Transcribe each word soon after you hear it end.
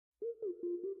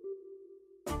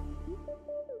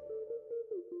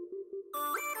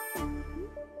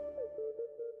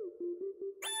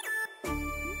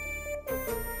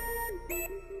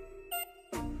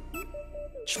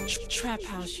Trap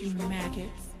house, you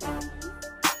maggots.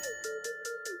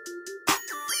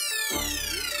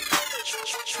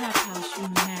 Trap house, you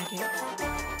maggots.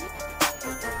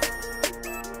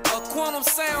 Quantum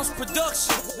Sounds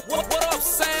production. What up,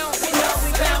 Sound? You know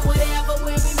we got whatever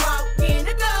when we walk in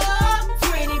the club.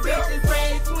 20 bitches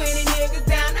ready, 20 niggas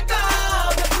down the go.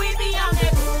 Cause we be on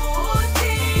that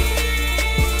bullshit.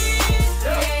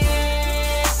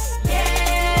 Yeah.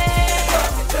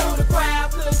 Walking through the crowd,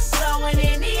 push blowing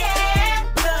in the air.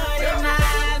 Blood in my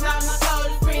eyes, on my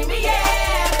shoulders screaming, yeah.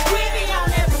 We be on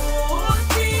that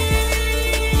bullshit.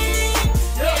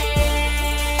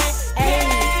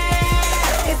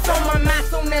 Yeah. It's on my mind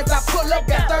soon as I pull up,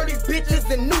 got 30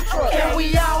 bitches in neutral. And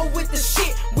we all with the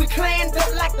shit, we clanned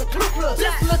up like the Ku Klux.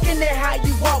 Just looking at how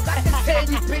you walk, I can tell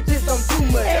you bitches I'm too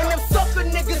much. And them sucker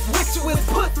niggas with you is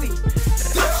pussy.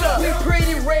 We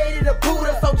pretty ready to boot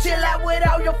us, so chill out with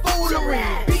all your foolery.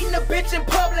 Beating a bitch in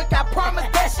public, I promise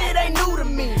that shit ain't new to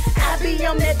me. I be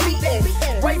on that beat,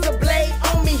 razor blade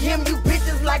on me, him you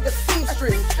bitches like a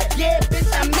seamstress. Yeah, bitch,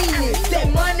 I mean it.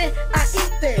 That money, I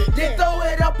eat that. Then throw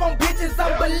it up on bitches,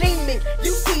 I'm bulimic.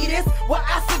 You see this? Well,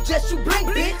 I suggest you blink,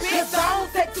 bitch. Cause I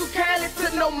don't take too kindly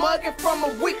to no mugging from a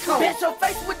weak hoe. Bet your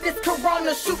face with this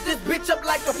corona, shoot this bitch up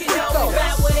like a You know we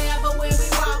got whatever when we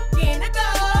walk in the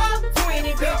club.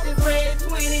 20 bitches ready,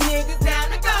 20 niggas down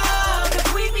the go.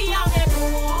 Cause we be on that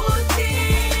bullshit.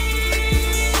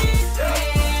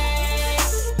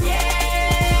 Yeah.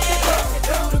 Walking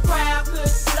through the crowd,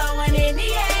 push blowing in the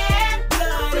air.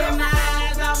 Blood in my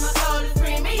eyes, on my shoulders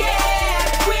screaming,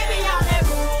 yeah. We be on that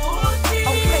bullshit.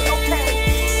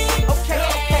 Okay.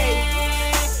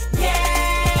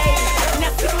 Yeah.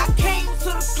 Now see, I came to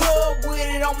the club with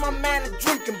it on my mind and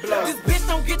drinking blood. This bitch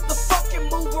don't get the fucking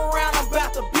move around, I'm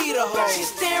about to beat her hoe. She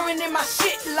staring in my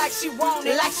shit like she want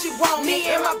it, Me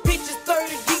and my bitches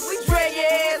 30 deep, we drag your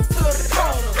ass to the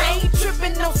corner. I ain't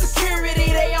tripping no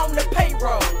security, they on the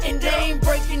payroll. And they ain't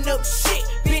breaking up shit,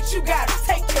 bitch, you gotta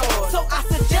take yours. So I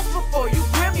suggest before you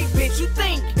grab me, bitch, you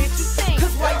think.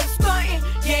 Cause while you stunting,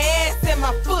 your ass and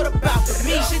my foot about to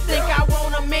meet. She think I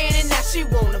want a man and now she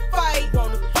wanna fight.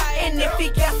 And if he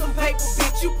got some paper,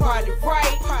 bitch, you probably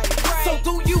right. So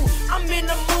do you, I'm in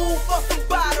the mood for some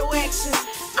bottle action.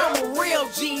 I'm a real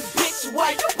G, bitch,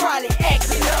 why you probably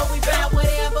acting? You know we bout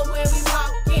whatever when we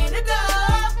walk in the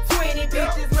club. 20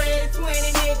 bitches ready,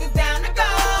 20 niggas down the go.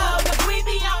 Cause we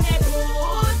be on that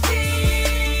bullshit.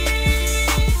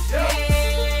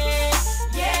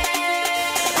 Yeah.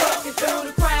 Walking through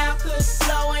the crowd, push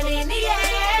blowing in the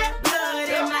air. Blood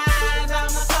in my eyes,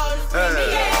 on my shoulders screaming,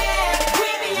 yeah. We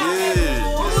be on that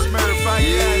bullshit.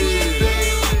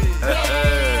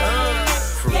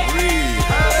 For real.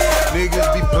 Niggas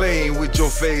be playing with your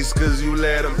face cause you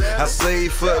let them. I say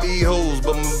fuck these hoes,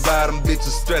 but my bottom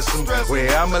bitches stress them.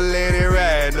 Well, I'ma let it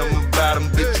ride, I'ma bottom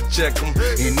bitches check them.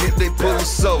 And if they pull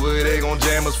us over, they gon'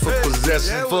 jam us for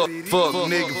possession. Fuck,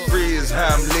 nigga free is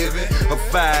how I'm living. A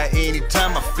fire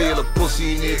anytime I feel a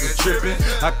pussy nigga tripping.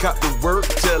 I cop the work,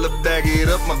 tell her bag it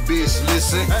up, my bitch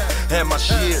listen. Have my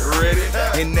shit ready,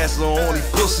 and that's the only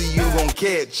pussy you gon'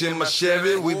 catch in my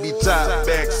Chevy. We be top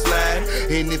back slide,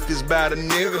 and if it's about a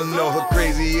nigga, know her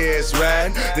crazy ass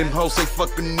ride. Them hoes say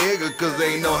fuck a nigga cause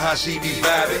they know how she be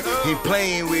vibing. Ain't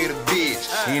playing with a bitch,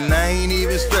 and I ain't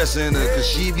even stressing her cause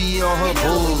she be on her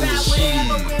bullshit.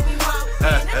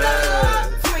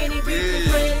 20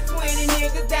 bitches ready, 20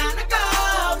 niggas down the go.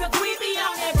 Cause we be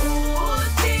on that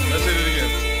bullshit. Let's hit it again.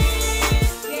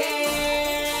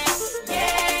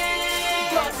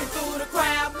 Yeah. Walking through the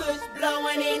crowd, push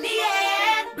blowing in the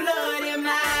air. Blood in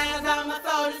my eyes, on my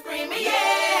shoulders screaming, yeah.